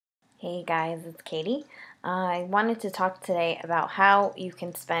Hey guys, it's Katie. I wanted to talk today about how you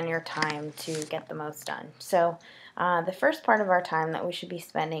can spend your time to get the most done. The first part of our time that we should be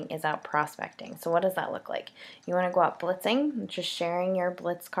spending is out prospecting. So, what does that look like? You want to go out blitzing, just sharing your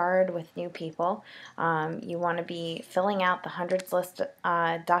blitz card with new people. You want to be filling out the hundreds list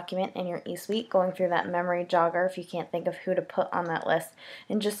document in your eSuite, going through that memory jogger if you can't think of who to put on that list,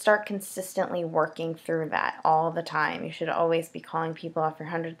 and just start consistently working through that all the time. You should always be calling people off your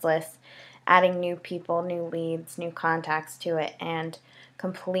hundreds list, adding new people, new leads, new contacts to it, and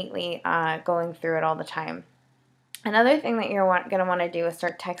completely going through it all the time. Another thing that you're going to want to do is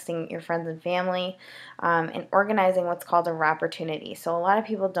start texting your friends and family and organizing what's called a Rapportunity. So a lot of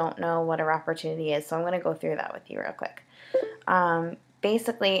people don't know what a Rapportunity is, so I'm going to go through that with you real quick.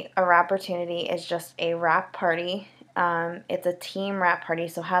 Basically, a Rapportunity is just a wrap party. It's a team wrap party.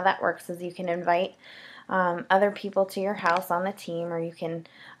 So how that works is you can invite other people to your house on the team, or you can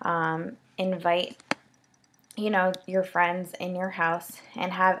invite your friends in your house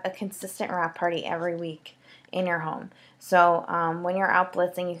and have a consistent wrap party every week in your home. So when you're out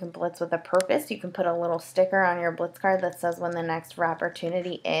blitzing, you can blitz with a purpose. You can put a little sticker on your blitz card that says when the next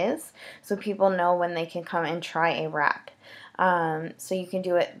Rapportunity is, so people know when they can come and try a wrap. So you can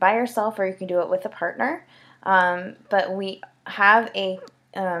do it by yourself or you can do it with a partner. But we have a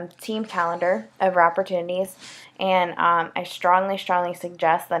team calendar of Rapportunities, and I strongly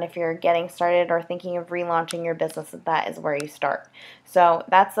suggest that if you're getting started or thinking of relaunching your business, that is where you start. So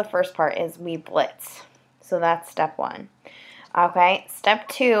that's the first part, is we blitz. So that's step one. Okay, step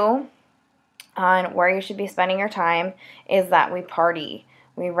two on where you should be spending your time is that we party.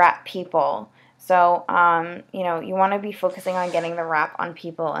 We wrap people. So, you want to be focusing on getting the wrap on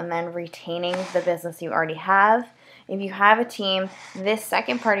people and then retaining the business you already have. If you have a team, this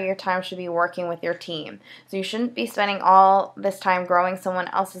second part of your time should be working with your team. So you shouldn't be spending all this time growing someone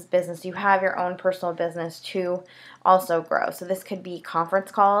else's business. You have your own personal business to also grow. So this could be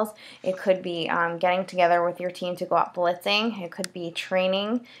conference calls. It could be getting together with your team to go out blitzing. It could be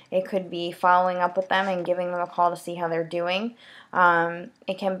training. It could be following up with them and giving them a call to see how they're doing.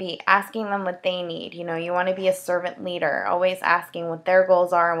 It can be asking them what they need. You want to be a servant leader, always asking what their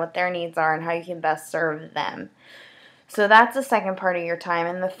goals are and what their needs are and how you can best serve them. So that's the second part of your time.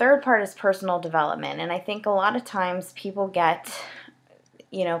 And the third part is personal development. And I think a lot of times people get,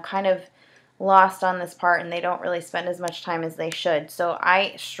 kind of lost on this part and they don't really spend as much time as they should. So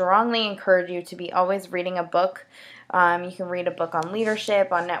I strongly encourage you to be always reading a book. You can read a book on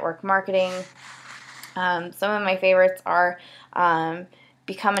leadership, on network marketing. Some of my favorites are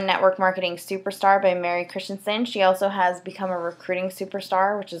Become a Network Marketing Superstar by Mary Christensen. She also has Become a Recruiting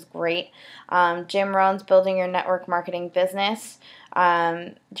Superstar, which is great. Jim Rohn's Building Your Network Marketing Business.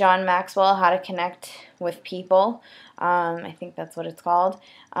 John Maxwell, How to Connect with People. I think that's what it's called.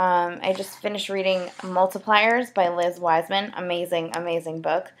 I just finished reading Multipliers by Liz Wiseman. Amazing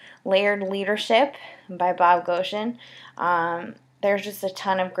book. Layered Leadership by Bob Goshen. There's just a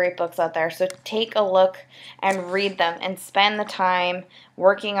ton of great books out there. So take a look and read them and spend the time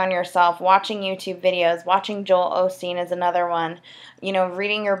working on yourself, watching YouTube videos, watching Joel Osteen is another one,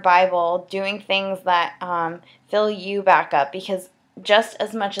 reading your Bible, doing things that fill you back up, because just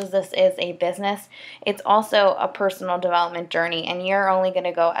as much as this is a business, it's also a personal development journey, and you're only going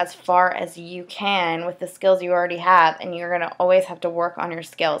to go as far as you can with the skills you already have, and you're going to always have to work on your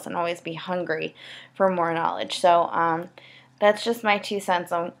skills and always be hungry for more knowledge. So, that's just my 2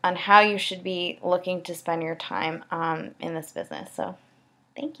 cents on how you should be looking to spend your time in this business. So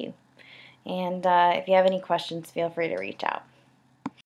thank you. And if you have any questions, feel free to reach out.